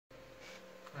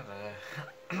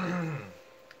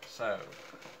So,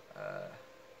 uh,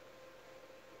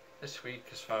 this week,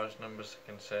 as far as numbers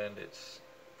are concerned, it's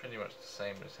pretty much the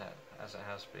same as it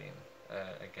has been.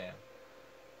 Again,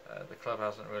 the club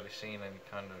hasn't really seen any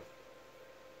kind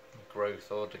of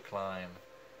growth or decline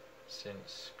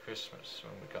since Christmas,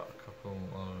 when we got a couple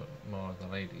or more of the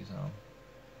ladies on.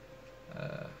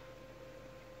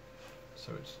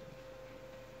 So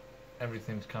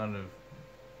everything's kind of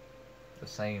the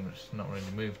same. It's not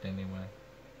really moved anywhere.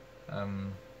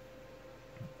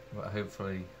 But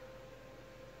hopefully,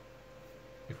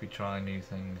 if we try new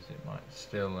things, it might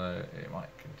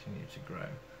continue to grow.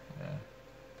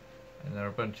 And there are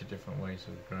a bunch of different ways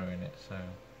of growing it, so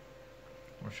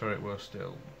I'm sure it will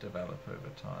still develop over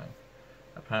time.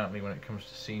 Apparently, when it comes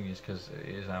to seniors, because it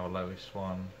is our lowest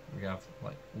one, we have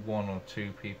like 1 or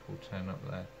 2 people turn up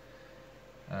there.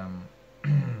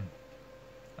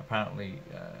 Apparently,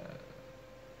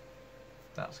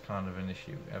 that's kind of an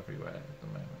issue everywhere at the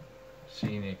moment.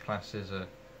 Senior classes are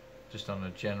just on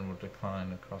a general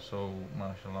decline across all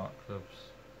martial art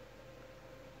clubs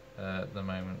at the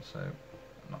moment, so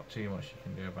not too much you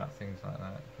can do about things like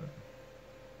that.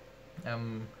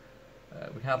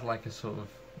 But we had like a sort of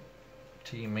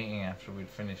team meeting after we'd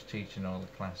finished teaching all the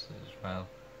classes as well.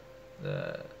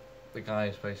 The guy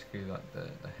is basically like the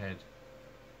head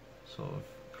sort of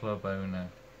club owner,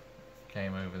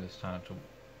 came over this time to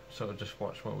sort of just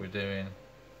watch what we're doing,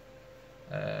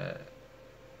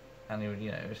 and he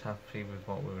was happy with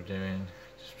what we were doing,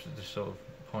 just sort of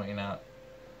pointing out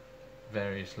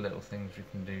various little things we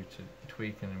can do to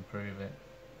tweak and improve it.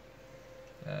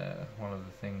 One of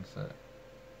the things that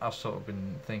I've sort of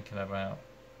been thinking about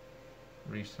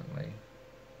recently,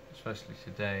 especially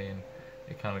today, and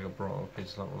it kind of got brought up, is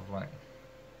sort of like,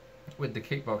 with the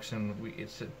kickboxing,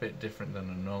 it's a bit different than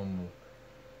a normal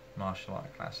martial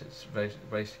art class. It's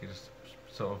basically just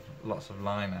sort of lots of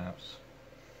line outs,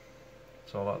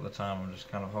 so a lot of the time I'm just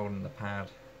kind of holding the pad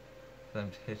for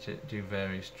them to hit it, do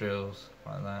various drills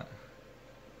like that,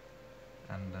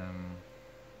 and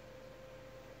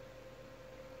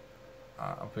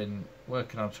I've been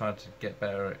working on trying to get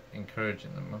better at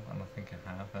encouraging them, and I think I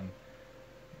have, and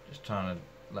just trying to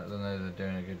let them know they're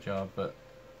doing a good job. But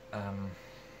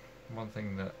one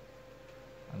thing that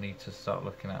I need to start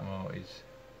looking at more is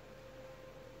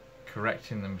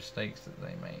correcting the mistakes that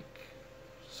they make,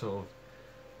 sort of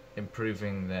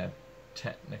improving their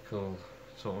technical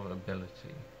sort of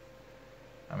ability.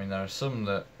 I mean, there are some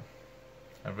that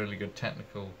have really good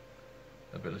technical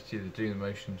ability, they do the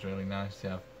motions really nice, they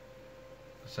have,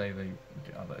 say they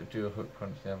do a hook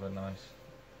punch, they have a nice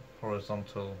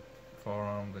horizontal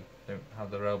forearm, they don't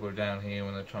have their elbow down here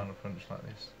when they're trying to punch like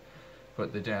this,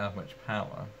 but they don't have much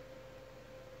power.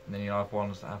 And then you have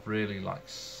ones that have really like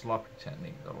sloppy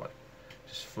technique, they'll like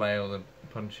just flail the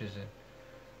punches in,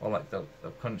 or like they'll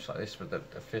punch like this, but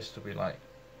the fist will be like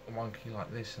wonky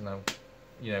like this, and they'll,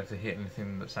 if they hit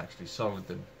anything that's actually solid,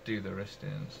 they'll do the wrist in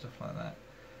and stuff like that.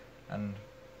 And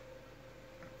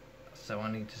so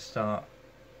I need to start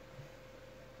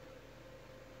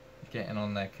getting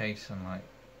on their case and like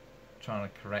trying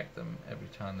to correct them every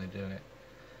time they do it.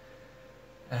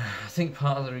 I think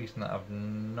part of the reason that I've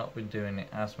not been doing it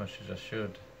as much as I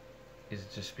should is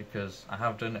just because I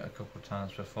have done it a couple of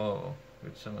times before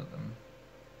with some of them,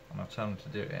 and I'll tell them to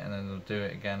do it, and then they'll do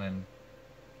it again and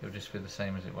it'll just be the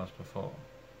same as it was before,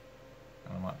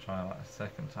 and I might try like a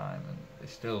second time and they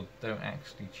still don't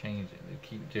actually change it, they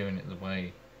keep doing it the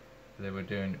way they were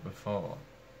doing it before.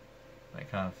 And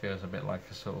it kind of feels a bit like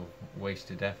a sort of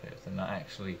wasted effort if they're not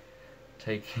actually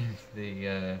taking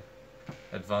the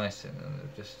advice in, and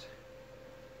they're just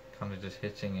kind of just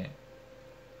hitting it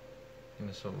in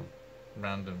a sort of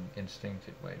random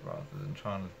instinctive way, rather than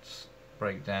trying to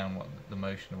break down what the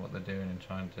motion of what they're doing and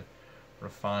trying to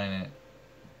refine it.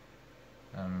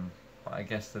 But I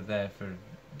guess they're there for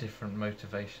different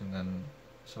motivation than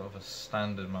sort of a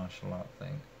standard martial art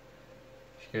thing.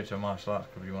 If you go to a martial arts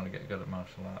club, you want to get good at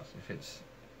martial arts. If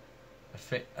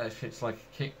it's like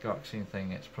a kickboxing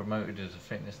thing, it's promoted as a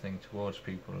fitness thing towards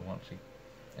people who want to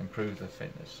improve their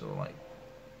fitness, or like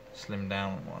slim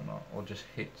down and whatnot, or just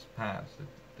hit pads.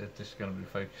 They're just going to be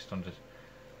focused on just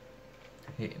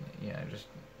hitting it, just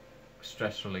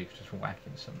stress relief, just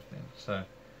whacking something. So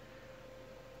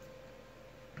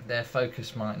their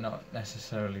focus might not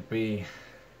necessarily be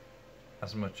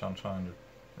as much on trying to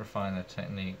refine their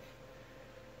technique.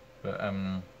 But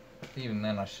even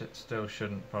then, I still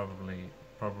shouldn't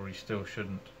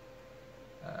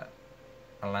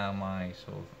allow my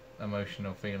sort of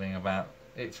emotional feeling about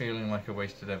it feeling like a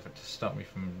wasted effort to stop me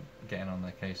from getting on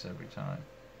their case every time,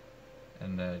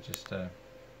 and just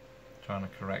trying to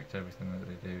correct everything that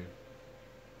they do.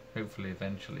 hopefully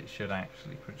eventually it should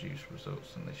actually produce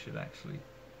results and they should actually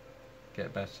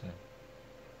get better.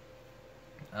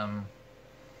 So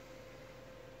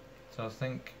I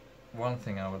think one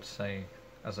thing I would say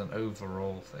as an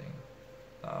overall thing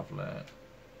that I've learned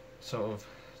sort of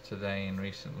today and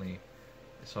recently,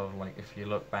 it's sort of like if I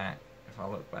look back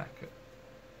at,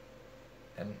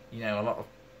 and you know, a lot of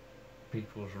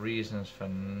people's reasons for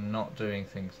not doing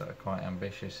things that are quite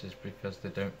ambitious is because they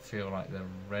don't feel like they're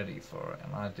ready for it,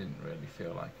 and I didn't really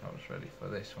feel like I was ready for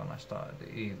this when I started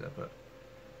it either, but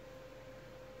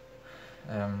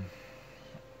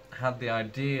had the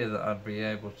idea that I'd be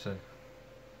able to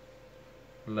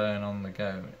learn on the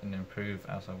go and improve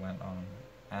as I went on,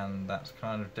 and that's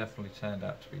kind of definitely turned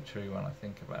out to be true when I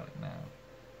think about it now.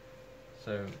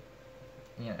 So,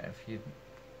 you know, if you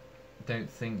don't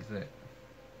think that,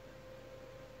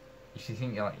 if you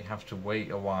think like you have to wait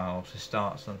a while to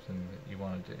start something that you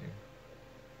want to do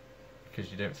because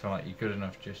you don't feel like you're good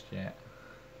enough just yet,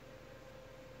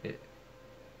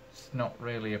 it's not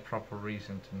really a proper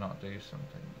reason to not do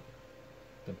something.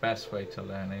 The best way to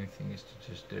learn anything is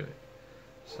to just do it.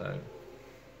 So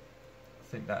I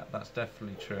think that's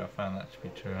definitely true. I found that to be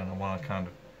true, and I want to kind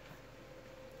of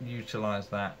utilise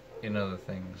that in other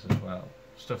things as well.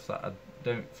 Stuff that I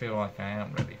don't feel like I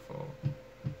am ready for,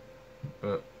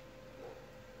 but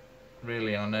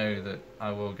really I know that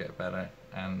I will get better,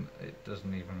 and it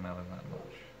doesn't even matter that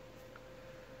much.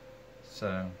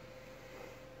 So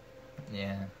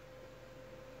yeah,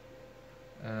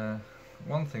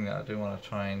 one thing that I do want to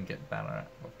try and get better at,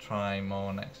 or try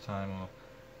more next time, or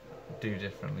do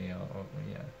differently, or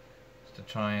yeah, is to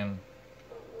try and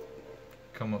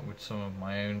come up with some of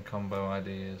my own combo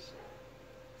ideas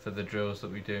for the drills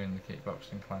that we do in the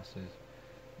kickboxing classes.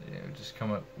 You know, just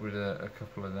come up with a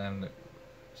couple of them that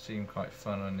seem quite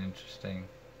fun and interesting,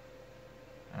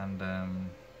 and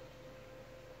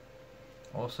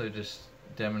also just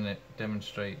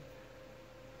demonstrate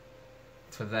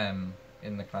for them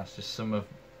in the class just some of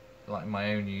like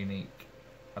my own unique,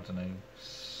 I don't know,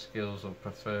 skills or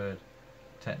preferred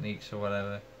techniques or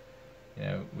whatever. You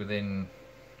know, within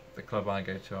the club I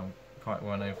go to, I'm quite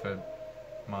well known for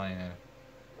my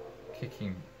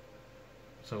kicking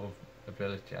sort of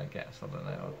ability, I guess. I don't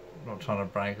know, I'm not trying to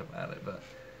brag about it, but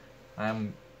I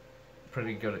am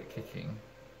pretty good at kicking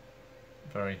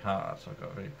very hard, so I've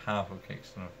got very powerful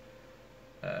kicks, and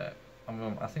I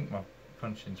think my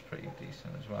punching's pretty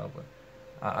decent as well, but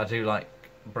I do like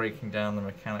breaking down the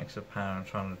mechanics of power and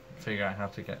trying to figure out how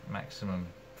to get maximum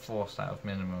force out of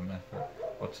minimum effort,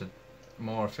 or to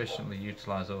more efficiently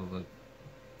utilise all the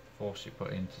force you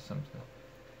put into something.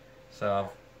 So I've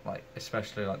like,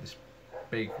 especially like this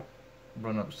big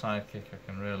run up side kick, I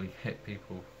can really hit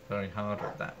people very hard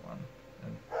with that one.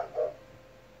 And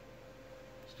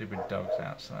stupid dogs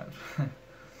outside.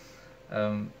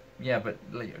 Yeah, but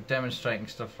like, demonstrating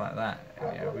stuff like that, you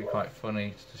know, it'd be quite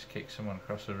funny to just kick someone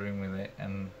across the room with it,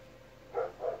 and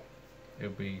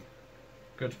it'll be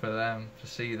good for them to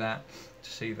see that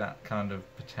kind of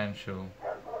potential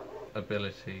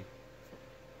ability,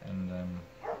 and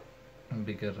it'd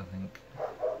be good, I think.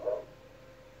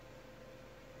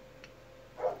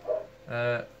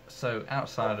 So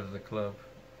outside of the club,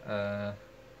 I'm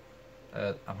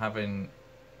having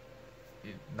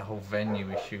the whole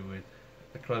venue issue with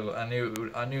the club. I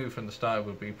knew from the start it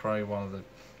would be probably one of the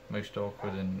most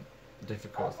awkward and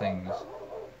difficult things,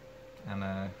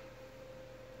 and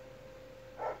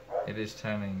it is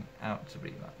turning out to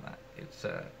be like that. It's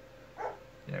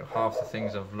you know, half the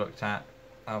things I've looked at,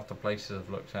 half the places I've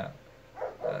looked at,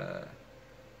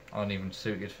 aren't even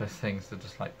suited for things. They're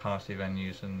just like party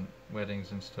venues and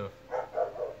weddings and stuff.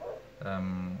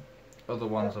 Other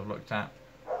ones I've looked at,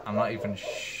 I'm not even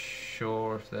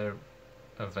sure if they're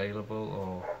available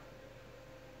or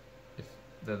if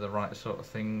they're the right sort of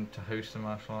thing to host a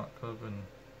martial art club and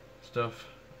stuff.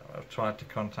 I've tried to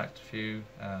contact a few,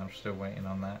 I'm still waiting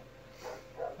on that.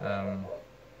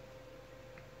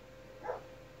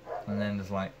 And then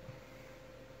there's like,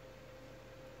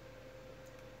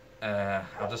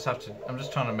 I'm just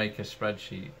trying to make a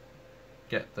spreadsheet,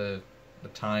 get the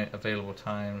available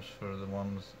times for the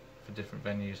ones for different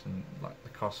venues and like the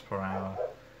cost per hour,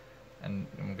 and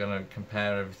I'm gonna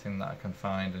compare everything that I can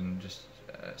find and just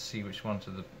see which ones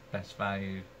are the best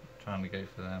value, trying to go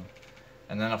for them,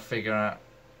 and then I'll figure out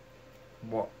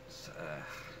what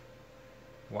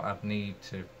I'd need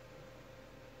to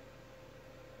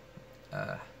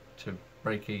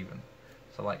break even.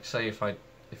 So like, say if I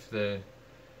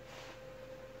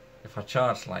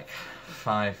charged like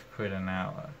 £5 an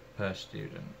hour per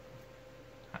student,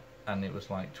 and it was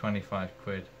like 25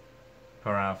 quid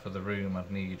per hour for the room,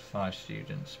 I'd need 5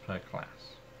 students per class.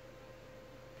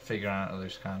 figure out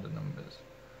those kind of numbers.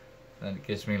 Then it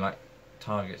gives me like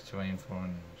targets to aim for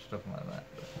and stuff like that.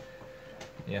 But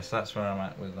yes, that's where I'm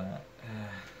at with that.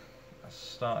 I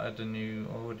started a new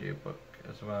audiobook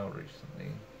as well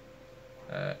recently.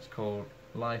 It's called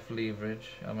Life Leverage.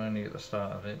 I'm only at the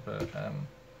start of it, but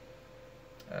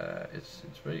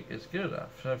it's good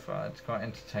so far. It's quite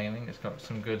entertaining. It's got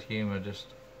some good humour just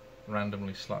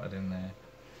randomly slotted in there.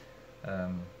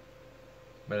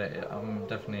 But I'm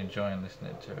definitely enjoying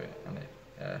listening to it, and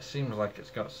it seems like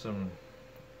it's got some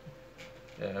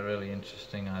really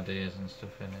interesting ideas and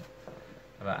stuff in it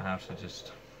about how to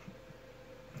just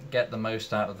get the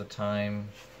most out of the time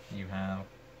you have,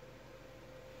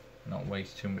 not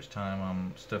waste too much time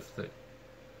on stuff that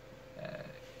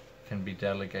can be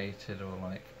delegated or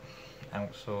like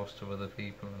outsourced to other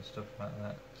people and stuff like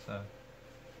that. So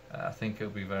I think it'll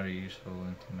be very useful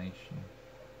information.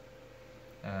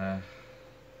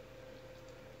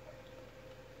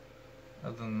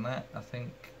 Other than that, I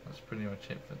think that's pretty much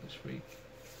it for this week.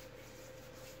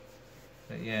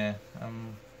 But yeah,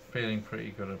 I'm feeling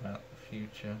pretty good about the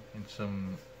future in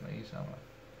some ways. I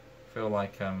feel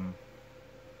like I'm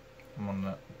on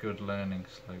a good learning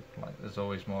slope. Like there's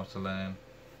always more to learn,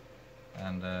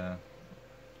 and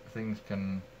things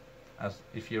can, as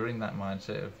if you're in that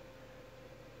mindset of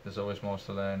there's always more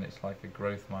to learn, it's like a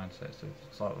growth mindset. So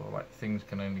it's like things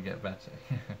can only get better,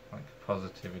 like a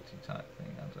positivity type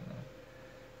thing. I don't know.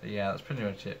 But yeah, that's pretty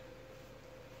much it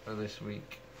for this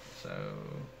week. So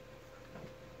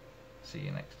see you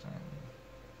next time.